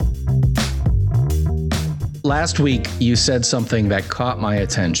Last week, you said something that caught my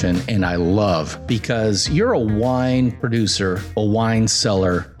attention and I love, because you're a wine producer, a wine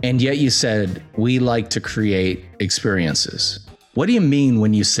seller, and yet you said, we like to create experiences. What do you mean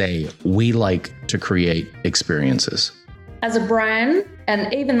when you say we like to create experiences? As a brand,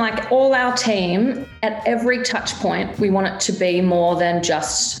 and even like all our team, at every touch point, we want it to be more than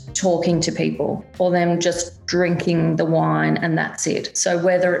just talking to people or them just drinking the wine and that's it. So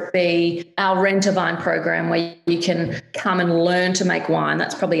whether it be our Rent a Vine program where you can come and learn to make wine,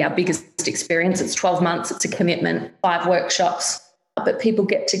 that's probably our biggest experience. It's 12 months, it's a commitment, 5 workshops. But people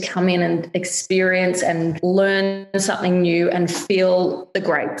get to come in and experience and learn something new and feel the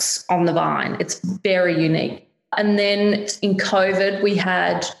grapes on the vine. It's very unique. And then in COVID, we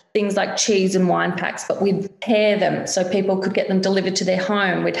had things like cheese and wine packs, but we'd pair them so people could get them delivered to their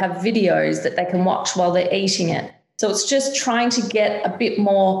home. We'd have videos that they can watch while they're eating it. So it's just trying to get a bit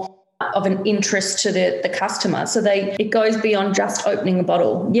more of an interest to the customer. So it goes beyond just opening a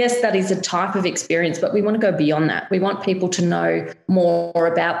bottle. Yes, that is a type of experience, but we want to go beyond that. We want people to know more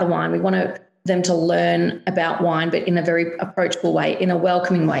about the wine. We want them to learn about wine, but in a very approachable way, in a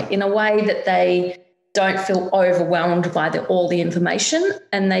welcoming way, in a way that they don't feel overwhelmed by all the information,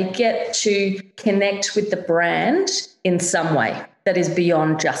 and they get to connect with the brand in some way that is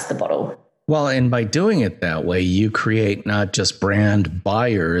beyond just the bottle. Well, and by doing it that way, you create not just brand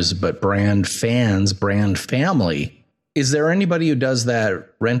buyers, but brand fans, brand family. Is there anybody who does that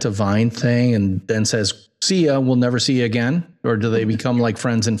Rent a Vine thing and then says, see ya, we'll never see you again? Or do they become like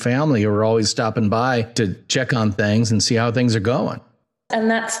friends and family who are always stopping by to check on things and see how things are going?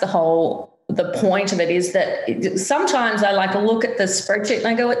 And that's the point of it, is that sometimes I like to look at the spreadsheet and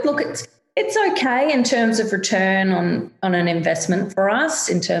I go, look, it's okay in terms of return on an investment for us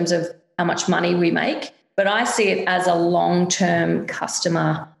in terms of how much money we make. But I see it as a long-term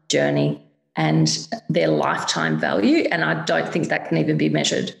customer journey and their lifetime value. And I don't think that can even be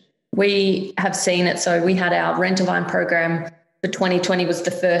measured. We have seen it. So we had our Rent a Vine program for 2020 was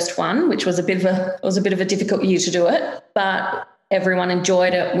the first one, which was a bit of a difficult year to do it, but everyone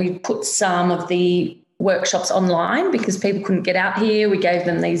enjoyed it. We put some of the workshops online because people couldn't get out here. We gave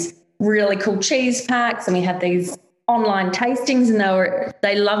them these really cool cheese packs and we had these online tastings and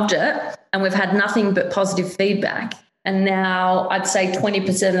they loved it. And we've had nothing but positive feedback. And now I'd say 20%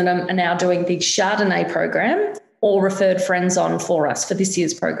 of them are now doing the Chardonnay program or referred friends on for us for this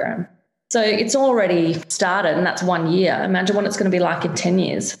year's program. So it's already started, and that's 1 year. Imagine what it's going to be like in 10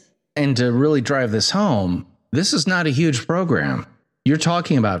 years. And to really drive this home, this is not a huge program. You're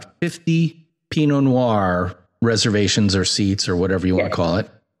talking about 50 Pinot Noir reservations or seats or whatever you want to call it,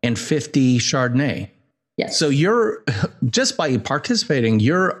 and 50 Chardonnay. Yes. So you're, just by participating,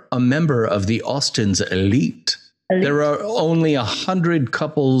 you're a member of the Austin's elite. There are only 100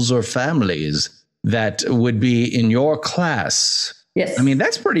 couples or families that would be in your class. Yes. I mean,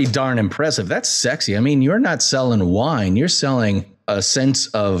 that's pretty darn impressive. That's sexy. I mean, you're not selling wine. You're selling a sense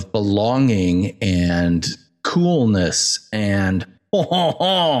of belonging and coolness and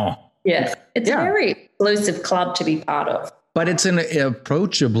Yes, it's a very exclusive club to be part of. But it's an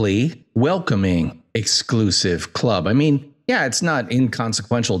approachably welcoming, exclusive club. I mean, yeah, it's not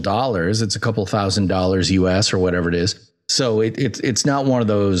inconsequential dollars. It's a couple $1,000s US or whatever it is. So it's not one of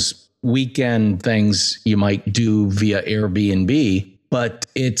those weekend things you might do via Airbnb, but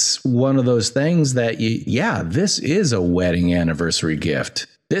it's one of those things that this is a wedding anniversary gift.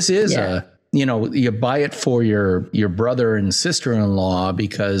 This is you buy it for your brother and sister-in-law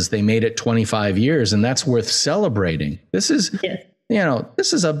because they made it 25 years and that's worth celebrating. This is,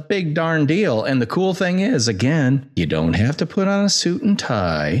 this is a big darn deal. And the cool thing is, again, you don't have to put on a suit and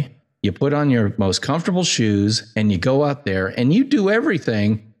tie. You put on your most comfortable shoes and you go out there and you do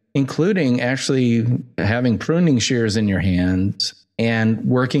everything, including actually having pruning shears in your hands and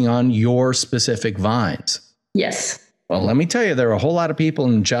working on your specific vines. Yes. Well, let me tell you, there are a whole lot of people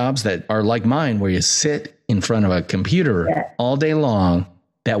in jobs that are like mine, where you sit in front of a computer all day long,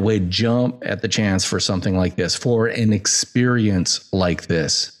 that would jump at the chance for something like this, for an experience like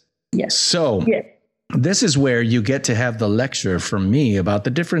this. Yes. So this is where you get to have the lecture from me about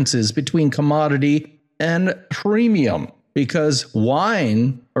the differences between commodity and premium, because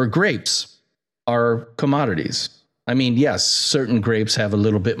wine or grapes are commodities. I mean, yes, certain grapes have a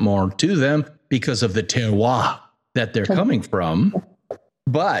little bit more to them because of the terroir that they're coming from,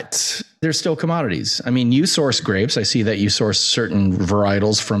 but they're still commodities. I mean, you source grapes. I see that you source certain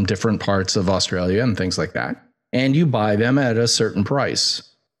varietals from different parts of Australia and things like that, and you buy them at a certain price.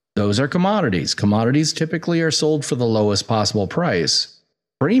 Those are commodities. Commodities typically are sold for the lowest possible price.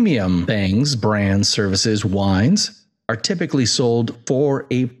 Premium things, brands, services, wines are typically sold for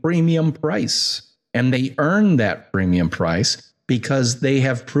a premium price. and they earn that premium price because they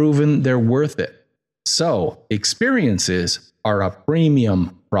have proven they're worth it. So experiences are a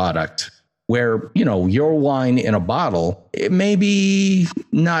premium product where, your wine in a bottle, it may be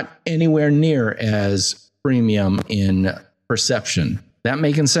not anywhere near as premium in perception. That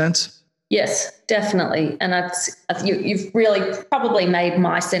making sense? Yes, definitely. And you've really probably made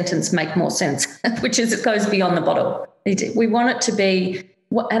my sentence make more sense, which is it goes beyond the bottle. We want it to be,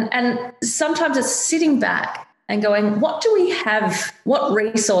 and sometimes it's sitting back and going, what do we have? What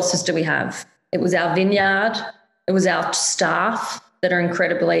resources do we have? It was our vineyard. It was our staff that are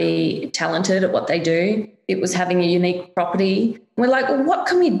incredibly talented at what they do. It was having a unique property. We're like, well, what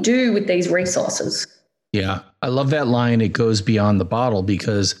can we do with these resources? Yeah, I love that line. It goes beyond the bottle,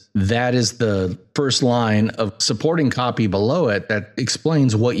 because that is the first line of supporting copy below it that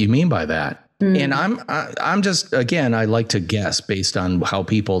explains what you mean by that. And I'm just, again, I like to guess based on how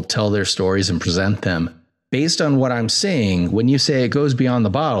people tell their stories and present them. Based on what I'm saying, when you say it goes beyond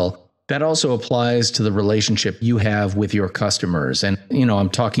the bottle, that also applies to the relationship you have with your customers. And, I'm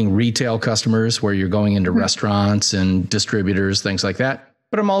talking retail customers where you're going into restaurants and distributors, things like that.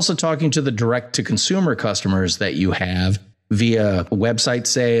 But I'm also talking to the direct to consumer customers that you have via website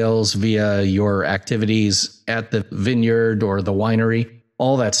sales, via your activities at the vineyard or the winery,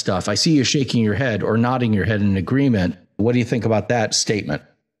 all that stuff. I see you shaking your head or nodding your head in agreement. What do you think about that statement?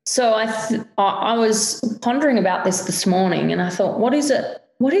 So I was pondering about this morning, and I thought, what is it?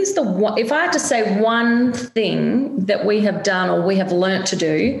 If I had to say one thing that we have done or we have learnt to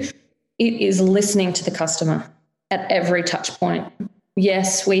do, it is listening to the customer at every touch point.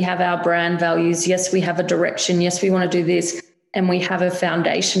 Yes, we have our brand values. Yes, we have a direction. Yes, we want to do this, and we have a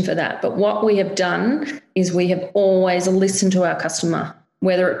foundation for that. But what we have done is we have always listened to our customer,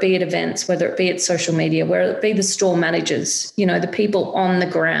 whether it be at events, whether it be at social media, whether it be the store managers, the people on the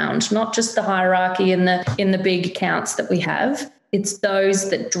ground, not just the hierarchy in the big accounts that we have. It's those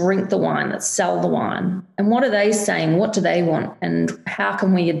that drink the wine, that sell the wine. And what are they saying? What do they want? And how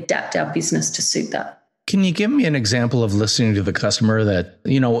can we adapt our business to suit that? Can you give me an example of listening to the customer that,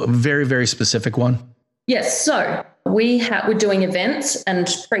 a very, very specific one? Yes. So we're doing events, and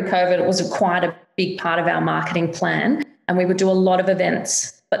pre-COVID, it was quite a big part of our marketing plan. And we would do a lot of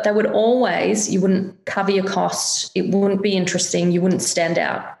events, but they would you wouldn't cover your costs. It wouldn't be interesting. You wouldn't stand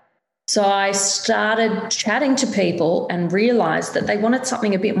out. So I started chatting to people and realized that they wanted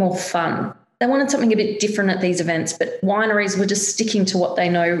something a bit more fun. They wanted something a bit different at these events, but wineries were just sticking to what they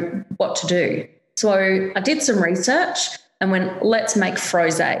know what to do. So I did some research and went, let's make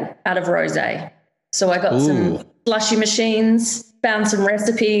frosé out of rosé. So I got some slushy machines, found some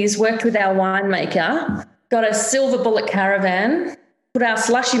recipes, worked with our winemaker, got a silver bullet caravan, put our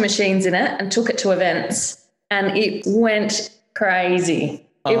slushy machines in it and took it to events, and it went crazy.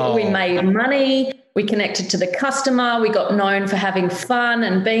 We made money. We connected to the customer. We got known for having fun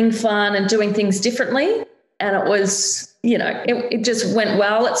and being fun and doing things differently. And it was, it just went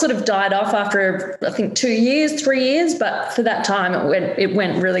well. It sort of died off after, I think, 2 years, 3 years. But for that time, it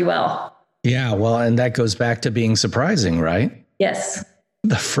went really well. Yeah, well, and that goes back to being surprising, right? Yes.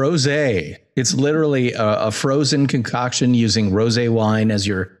 The frosé. It's literally a frozen concoction using rosé wine as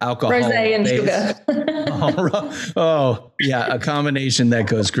your alcohol. Rosé and sugar. Yeah, a combination that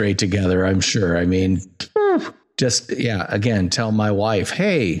goes great together, I'm sure. I mean, again, tell my wife,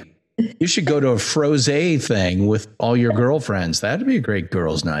 hey, you should go to a frosé thing with all your girlfriends. That'd be a great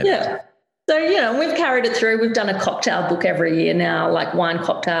girls' night. Yeah. So, we've carried it through. We've done a cocktail book every year now, like wine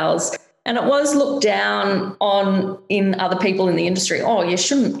cocktails. And it was looked down on in other people in the industry. Oh, you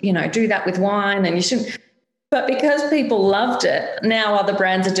shouldn't, do that with wine, and you shouldn't. But because people loved it, now other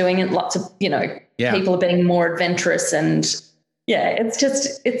brands are doing it. Lots of, people are being more adventurous, and but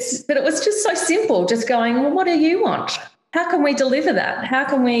it was just so simple, just going, well, what do you want? How can we deliver that? How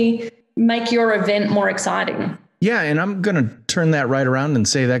can we make your event more exciting? Yeah, and I'm going to turn that right around and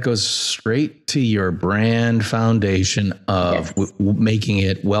say that goes straight to your brand foundation of making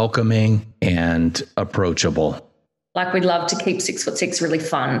it welcoming and approachable. Like, we'd love to keep 6 foot 6 really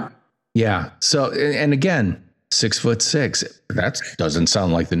fun. Yeah. So, and again, 6 foot 6, that doesn't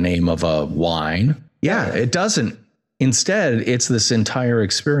sound like the name of a wine. Yeah, it doesn't. Instead, it's this entire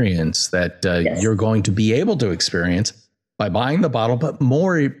experience that you're going to be able to experience by buying the bottle, but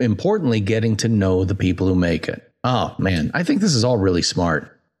more importantly, getting to know the people who make it. Oh, man, I think this is all really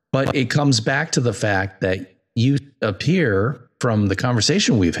smart. But it comes back to the fact that you appear, from the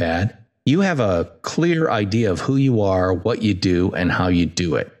conversation we've had, you have a clear idea of who you are, what you do, and how you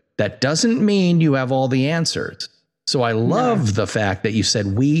do it. That doesn't mean you have all the answers. So I love the fact that you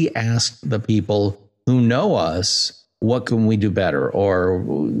said we asked the people who know us what can we do better? Or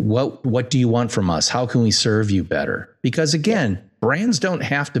what do you want from us? How can we serve you better? Because again, brands don't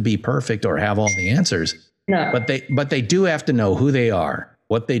have to be perfect or have all the answers. No. But they do have to know who they are,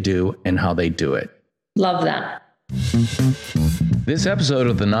 what they do, and how they do it. Love that. This episode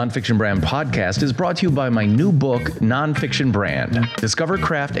of the Nonfiction Brand Podcast is brought to you by my new book, Nonfiction Brand. Discover,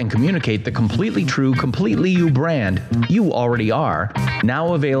 craft, and communicate the completely true, completely you brand you already are,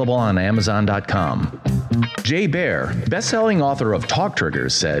 now available on Amazon.com. Jay Baer, best-selling author of Talk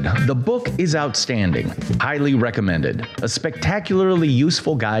Triggers, said, "The book is outstanding, highly recommended, a spectacularly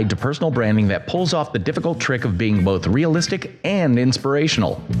useful guide to personal branding that pulls off the difficult trick of being both realistic and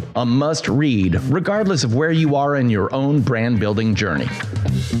inspirational. A must-read, regardless of where you are in your own brand-building journey."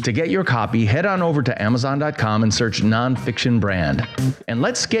 To get your copy, head on over to Amazon.com and search Nonfiction Brand. And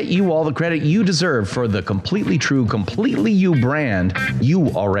let's get you all the credit you deserve for the completely true, completely you brand you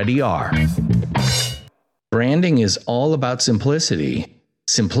already are. Branding is all about simplicity.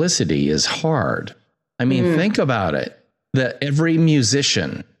 Simplicity is hard. I mean, think about it. That every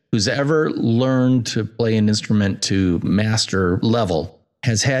musician who's ever learned to play an instrument to master level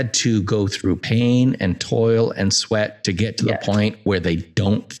has had to go through pain and toil and sweat to get to the point where they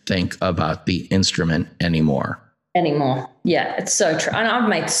don't think about the instrument anymore. Yeah, it's so true. And I've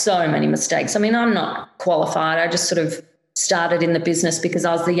made so many mistakes. I mean, I'm not qualified. I just sort of started in the business because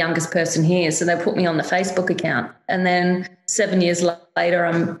I was the youngest person here. So they put me on the Facebook account. And then 7 years later,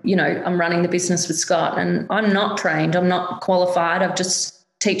 I'm running the business with Scott, and I'm not trained. I'm not qualified. I've just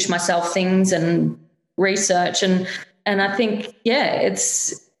teach myself things and research. And I think,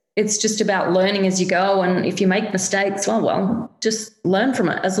 it's just about learning as you go. And if you make mistakes, well, just learn from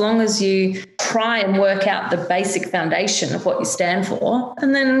it. As long as you try and work out the basic foundation of what you stand for,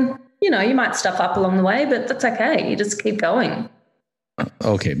 and then you might stuff up along the way, but that's okay. You just keep going.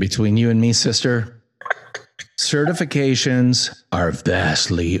 Okay, between you and me, sister, certifications are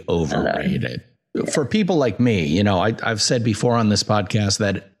vastly overrated. For people like me, I've said before on this podcast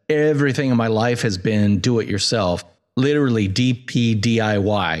that everything in my life has been do-it-yourself, literally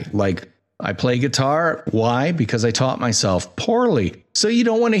DIY. Like, I play guitar. Why? Because I taught myself poorly. So you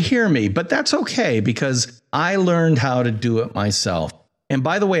don't want to hear me, but that's okay because I learned how to do it myself. And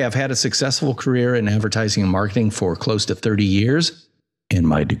by the way, I've had a successful career in advertising and marketing for close to 30 years, and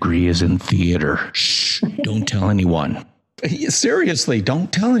my degree is in theater. Shh, don't tell anyone. Seriously, don't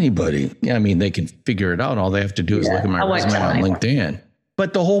tell anybody. I mean, they can figure it out. All they have to do is look at my resume on LinkedIn.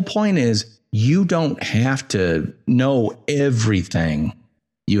 But the whole point is, you don't have to know everything.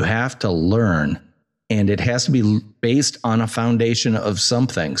 You have to learn, and it has to be based on a foundation of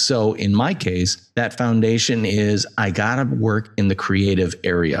something. So in my case, that foundation is I got to work in the creative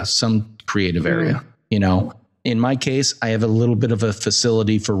area, some creative area. In my case, I have a little bit of a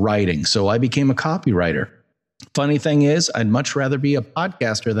facility for writing. So I became a copywriter. Funny thing is, I'd much rather be a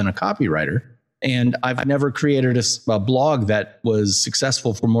podcaster than a copywriter. And I've never created a blog that was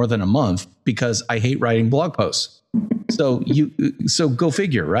successful for more than a month because I hate writing blog posts. So go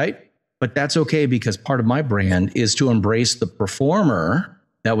figure, right? But that's okay because part of my brand is to embrace the performer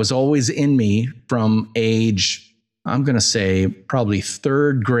that was always in me from age, I'm going to say probably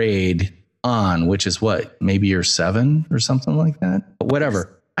third grade on, which is maybe you're 7 or something like that. But whatever.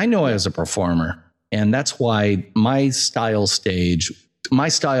 I know I was a performer, and that's why my style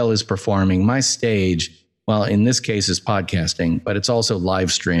is performing. My stage, well, in this case is podcasting, but it's also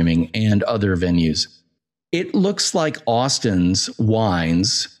live streaming and other venues. It looks like Austin's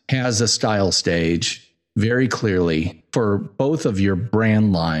Wines has a style stage very clearly for both of your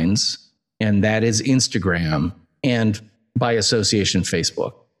brand lines, and that is Instagram and by association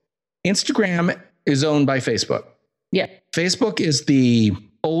Facebook. Instagram is owned by Facebook. Yeah. Facebook is the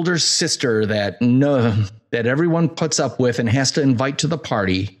older sister that everyone puts up with and has to invite to the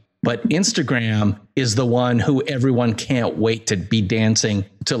party. But Instagram is the one who everyone can't wait to be dancing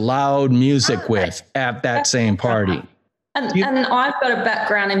to loud music with at that same party. And I've got a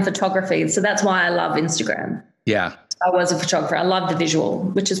background in photography, so that's why I love Instagram. Yeah. I was a photographer. I love the visual,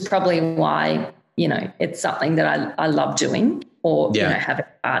 which is probably why, it's something that I love doing or, have a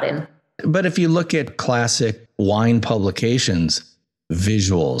part in. But if you look at classic wine publications,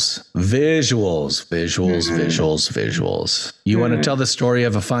 visuals. You want to tell the story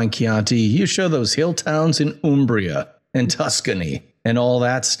of a fine Chianti, you show those hill towns in Umbria and Tuscany and all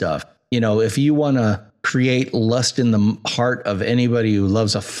that stuff. If you want to create lust in the heart of anybody who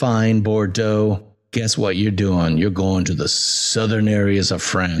loves a fine Bordeaux, guess what you're doing? You're going to the southern areas of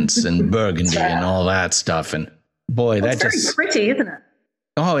France and Burgundy and all that stuff. And boy, that's very pretty, isn't it?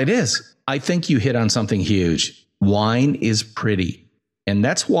 Oh, it is. I think you hit on something huge. Wine is pretty. And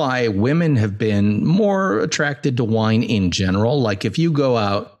that's why women have been more attracted to wine in general. Like if you go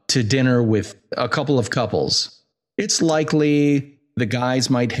out to dinner with a couple of couples, it's likely the guys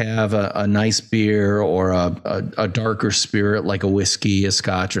might have a nice beer or a darker spirit like a whiskey, a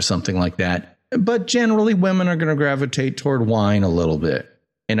scotch or something like that. But generally women are going to gravitate toward wine a little bit.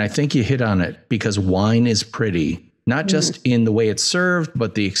 And I think you hit on it because wine is pretty, not just in the way it's served,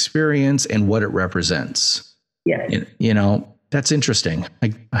 but the experience and what it represents. Yeah. You know, that's interesting.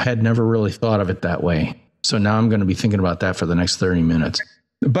 I had never really thought of it that way. So now I'm going to be thinking about that for the next 30 minutes.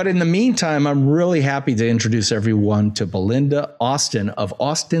 But in the meantime, I'm really happy to introduce everyone to Belinda Austin of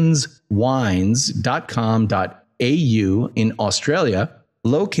austinswines.com.au in Australia,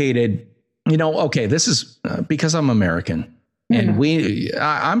 located, you know, okay, this is because I'm American and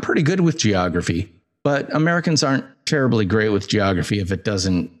I'm pretty good with geography, but Americans aren't terribly great with geography if it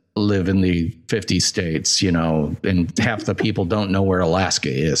doesn't live in the 50 states, you know, and half the people don't know where Alaska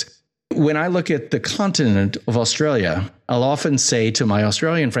is. When I look at the continent of Australia, I'll often say to my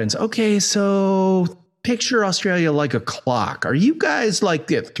Australian friends, okay, so picture Australia like a clock. Are you guys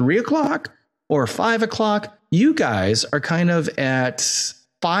like at 3 o'clock or 5 o'clock? You guys are kind of at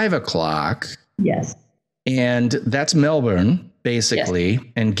 5 o'clock. Yes. And that's Melbourne, basically. Yes.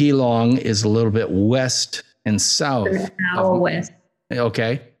 And Geelong is a little bit west and south. An hour west.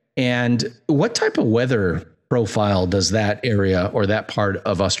 Okay. And what type of weather profile does that area or that part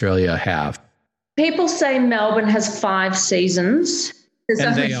of Australia have? People say Melbourne has 5 seasons.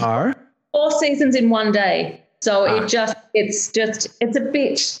 And they are? 4 seasons in one day. So it's a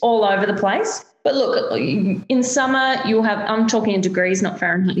bit all over the place. But look, in summer, you'll have, I'm talking in degrees, not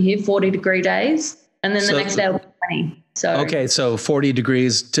Fahrenheit here, 40-degree days. And then the next day will be 20. So okay, so 40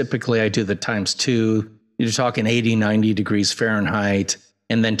 degrees, typically I do the times 2. You're talking 80, 90 degrees Fahrenheit.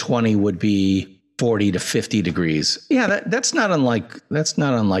 And then 20 would be 40 to 50 degrees. Yeah, that's not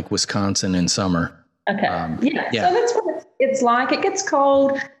unlike Wisconsin in summer. Okay. Yeah. So that's what it's like. It gets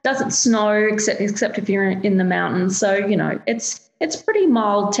cold, doesn't snow except if you're in the mountains. So, you know, it's pretty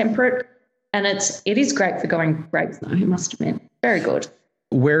mild temperate, and it is great for growing grapes though, I must admit. Very good.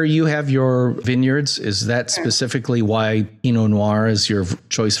 Where you have your vineyards, is that specifically why Pinot Noir is your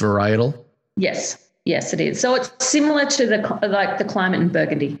choice varietal? Yes. Yes, it is. So it's similar to the climate in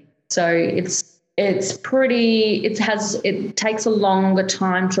Burgundy. So it takes a longer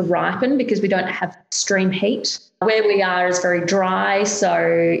time to ripen because we don't have extreme heat. Where we are is very dry, so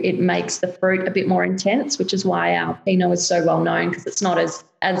it makes the fruit a bit more intense, which is why our Pinot is so well known, because it's not as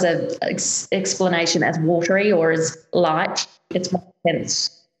an explanation as watery or as light. It's more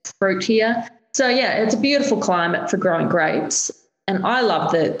intense fruit here. So yeah, it's a beautiful climate for growing grapes. And I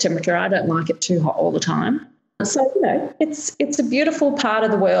love the temperature. I don't like it too hot all the time. So, you know, it's a beautiful part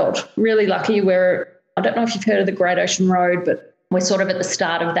of the world. Really lucky. I don't know if you've heard of the Great Ocean Road, but we're sort of at the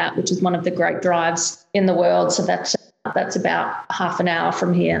start of that, which is one of the great drives in the world. So that's about half an hour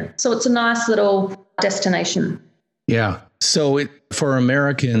from here. So it's a nice little destination. Yeah. So for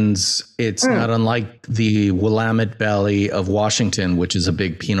Americans, it's not unlike the Willamette Valley of Washington, which is a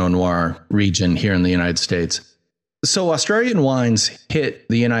big Pinot Noir region here in the United States. So Australian wines hit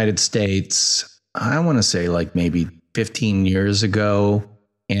the United States, I want to say like maybe 15 years ago,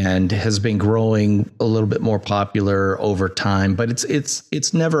 and has been growing a little bit more popular over time, but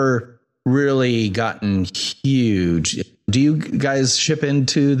it's never really gotten huge. Do you guys ship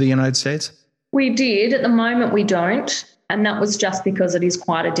into the United States? We did. At the moment, we don't. And that was just because it is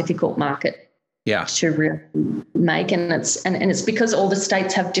quite a difficult market to really make. And it's because all the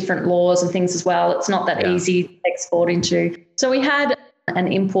states have different laws and things as well. It's not that easy to export into. So we had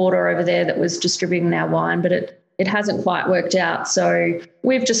an importer over there that was distributing our wine, but it hasn't quite worked out. So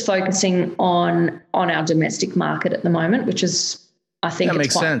we're just focusing on our domestic market at the moment, which is, I think, that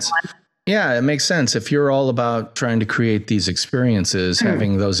makes sense. Fun. Yeah, it makes sense. If you're all about trying to create these experiences,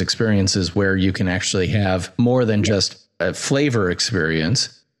 having those experiences where you can actually have more than just a flavor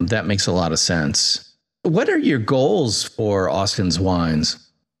experience, that makes a lot of sense. What are your goals for Austin's Wines?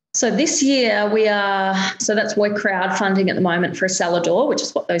 So this year we're crowdfunding at the moment for a cellar door, which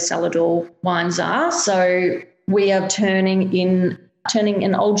is what those cellar door wines are. So we are turning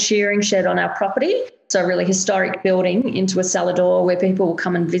an old shearing shed on our property, so a really historic building, into a cellar door where people will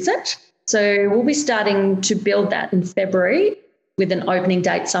come and visit. So we'll be starting to build that in February with an opening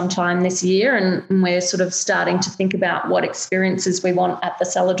date sometime this year, and we're sort of starting to think about what experiences we want at the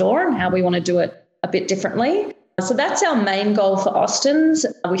cellar door and how we want to do it a bit differently. So that's our main goal for Austin's.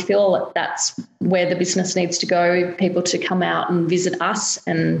 We feel that that's where the business needs to go, people to come out and visit us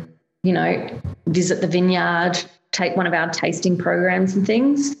and, you know, visit the vineyard, take one of our tasting programs and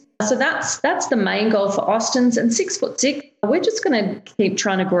things. So that's the main goal for Austin's and 6'6". We're just going to keep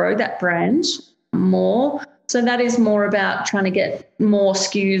trying to grow that brand more. So that is more about trying to get more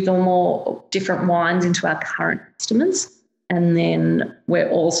SKUs or more different wines into our current customers. And then we're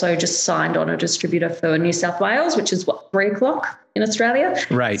also just signed on a distributor for New South Wales, which is 3 o'clock in Australia.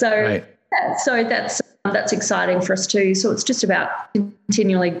 Right. So, right. Yeah, so that's exciting for us too. So it's just about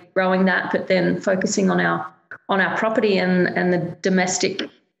continually growing that, but then focusing on our property and the domestic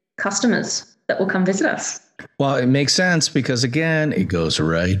customers that will come visit us. Well, it makes sense because, again, it goes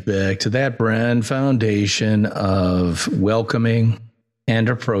right back to that brand foundation of welcoming and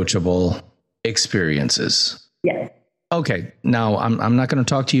approachable experiences. Yeah. Okay. Now, I'm not going to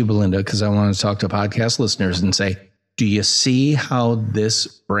talk to you, Belinda, because I want to talk to podcast listeners and say, do you see how this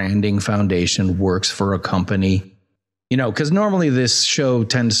branding foundation works for a company? You know, because normally this show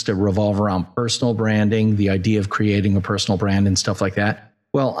tends to revolve around personal branding, the idea of creating a personal brand and stuff like that.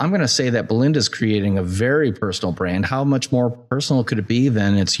 Well, I'm going to say that Belinda's creating a very personal brand. How much more personal could it be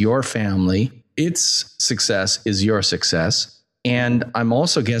than it's your family? Its success is your success. And I'm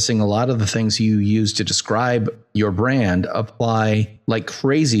also guessing a lot of the things you use to describe your brand apply like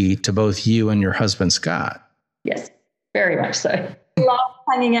crazy to both you and your husband, Scott. Yes, very much so. We love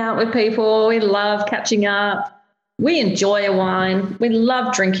hanging out with people. We love catching up. We enjoy a wine. We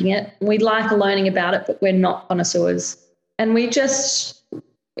love drinking it. We like learning about it, but we're not connoisseurs. And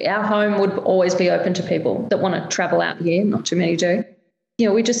our home would always be open to people that want to travel out here. Not too many do. You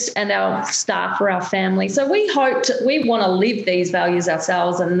know, and our staff are our family. So we want to live these values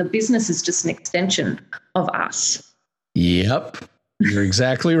ourselves, and the business is just an extension of us. Yep. You're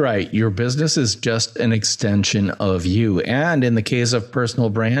exactly right. Your business is just an extension of you. And in the case of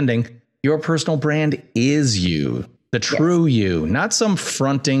personal branding, your personal brand is you, the true you, not some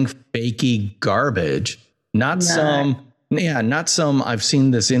fronting, fakey garbage, not some, I've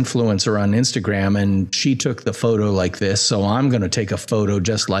seen this influencer on Instagram and she took the photo like this, so I'm going to take a photo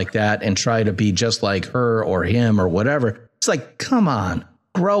just like that and try to be just like her or him or whatever. It's like, come on,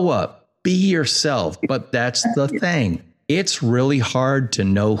 grow up, be yourself. But that's the thing. It's really hard to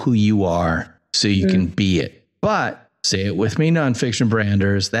know who you are so you can be it. But say it with me, nonfiction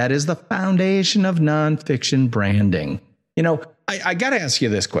branders, that is the foundation of nonfiction branding. You know, I got to ask you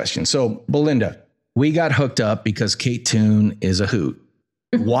this question. So, Belinda, we got hooked up because Kate Toon is a hoot.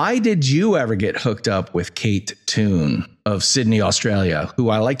 Why did you ever get hooked up with Kate Toon of Sydney, Australia, who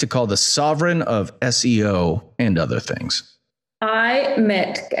I like to call the sovereign of SEO and other things?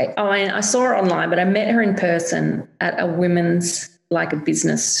 I saw her online, but I met her in person at a women's, like a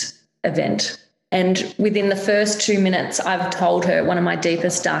business event. And within the first 2 minutes, I've told her one of my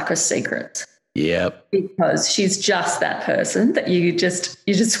deepest, darkest secrets. Yep. Because she's just that person that you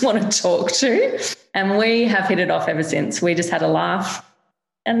just want to talk to. And we have hit it off ever since. We just had a laugh.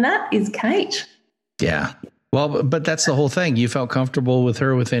 And that is Kate. Yeah. Well, but that's the whole thing. You felt comfortable with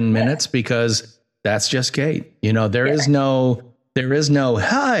her within minutes because that's just Kate. You know, there is no,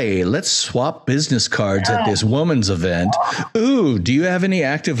 hi, let's swap business cards at this woman's event. Ooh, do you have any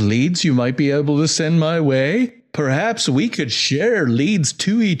active leads you might be able to send my way? Perhaps we could share leads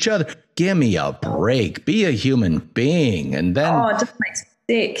to each other. Give me a break. Be a human being. And then it just makes me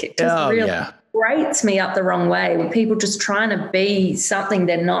sick. It just grates me up the wrong way when people just trying to be something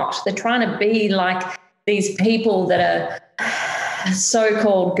they're not. They're trying to be like these people that are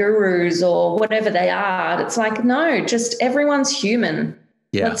so-called gurus or whatever they are. It's like, no, just everyone's human.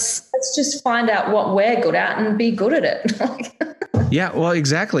 Yeah. Let's just find out what we're good at and be good at it. Yeah, well,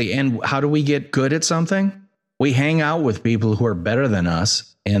 exactly. And how do we get good at something? We hang out with people who are better than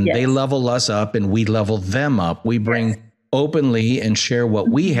us and they level us up and we level them up. We bring openly and share what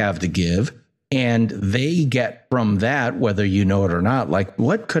we have to give. And they get from that, whether you know it or not, like,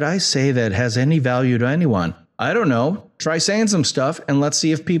 what could I say that has any value to anyone? I don't know. Try saying some stuff and let's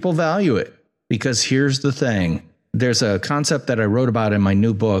see if people value it. Because here's the thing. There's a concept that I wrote about in my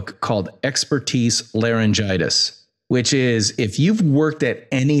new book called expertise laryngitis, which is if you've worked at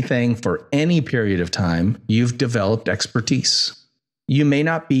anything for any period of time, you've developed expertise. You may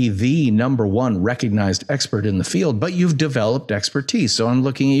not be the number one recognized expert in the field, but you've developed expertise. So I'm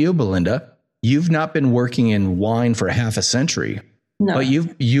looking at you, Belinda. You've not been working in wine for half a century, but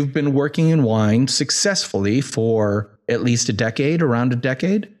you've been working in wine successfully for at least a decade, around a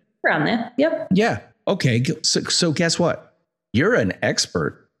decade? Around there, yep. Yeah. Okay. So guess what? You're an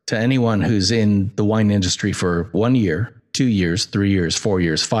expert to anyone who's in the wine industry for 1 year, 2 years, 3 years, 4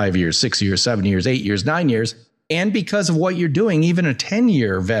 years, 5 years, 6 years, 7 years, 8 years, 9 years. And because of what you're doing, even a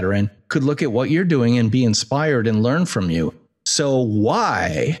 10-year veteran could look at what you're doing and be inspired and learn from you. So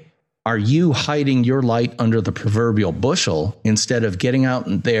why are you hiding your light under the proverbial bushel instead of getting out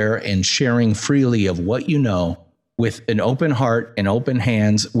there and sharing freely of what you know with an open heart and open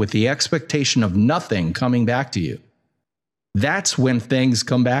hands with the expectation of nothing coming back to you? That's when things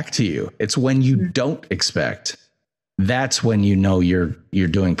come back to you. It's when you don't expect. That's when you know you're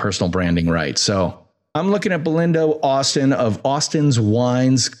doing personal branding right. So I'm looking at Belinda Austin of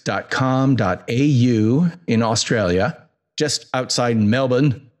austinswines.com.au in Australia, just outside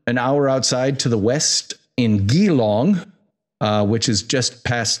Melbourne, an hour outside to the west in Geelong, which is just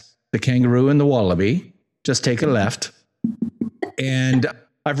past the Kangaroo and the Wallaby. Just take a left. And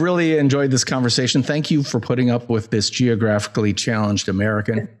I've really enjoyed this conversation. Thank you for putting up with this geographically challenged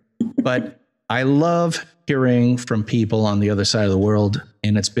American. But I love hearing from people on the other side of the world,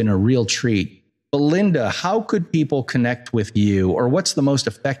 and it's been a real treat. Belinda, how could people connect with you, or what's the most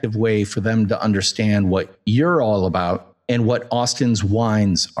effective way for them to understand what you're all about and what Austin's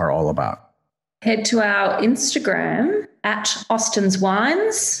Wines are all about? Head to our Instagram at Austin's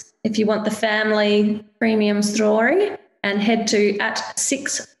Wines if you want the family premium story, and head to at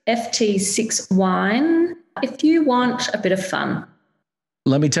 6FT6Wine if you want a bit of fun.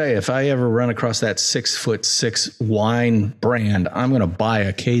 Let me tell you, if I ever run across that 6'6" wine brand, I'm going to buy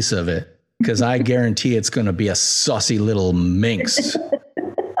a case of it because I guarantee it's going to be a saucy little minx.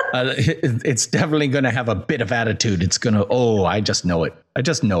 It's definitely going to have a bit of attitude. It's going to, I just know it. I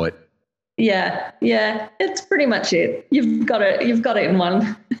just know it. Yeah. It's pretty much it. You've got it in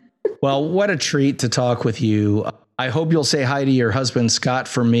one. Well, what a treat to talk with you. I hope you'll say hi to your husband, Scott,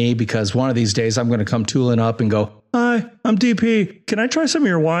 for me, because one of these days I'm going to come tooling up and go, "Hi, I'm DP. Can I try some of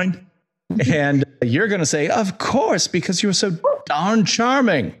your wine?" And you're going to say, "Of course, because you're so darn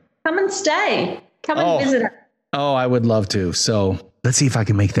charming. Come and stay. Come and visit us." Oh, I would love to. So let's see if I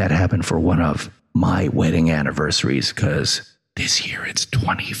can make that happen for one of my wedding anniversaries, because this year it's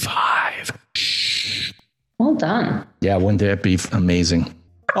 25. Well done. Yeah, wouldn't that be amazing?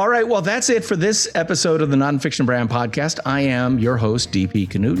 All right, well, that's it for this episode of the Nonfiction Brand Podcast. I am your host, DP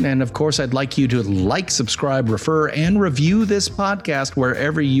Knudten, and of course, I'd like you to like, subscribe, refer, and review this podcast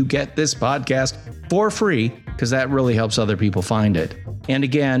wherever you get this podcast for free, because that really helps other people find it. And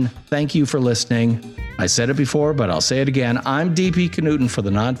again, thank you for listening. I said it before, but I'll say it again. I'm DP Knudten for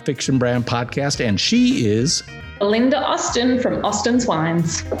the Nonfiction Brand Podcast, and she is Belinda Austin from Austin's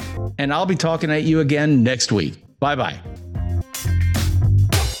Wines. And I'll be talking at you again next week. Bye-bye.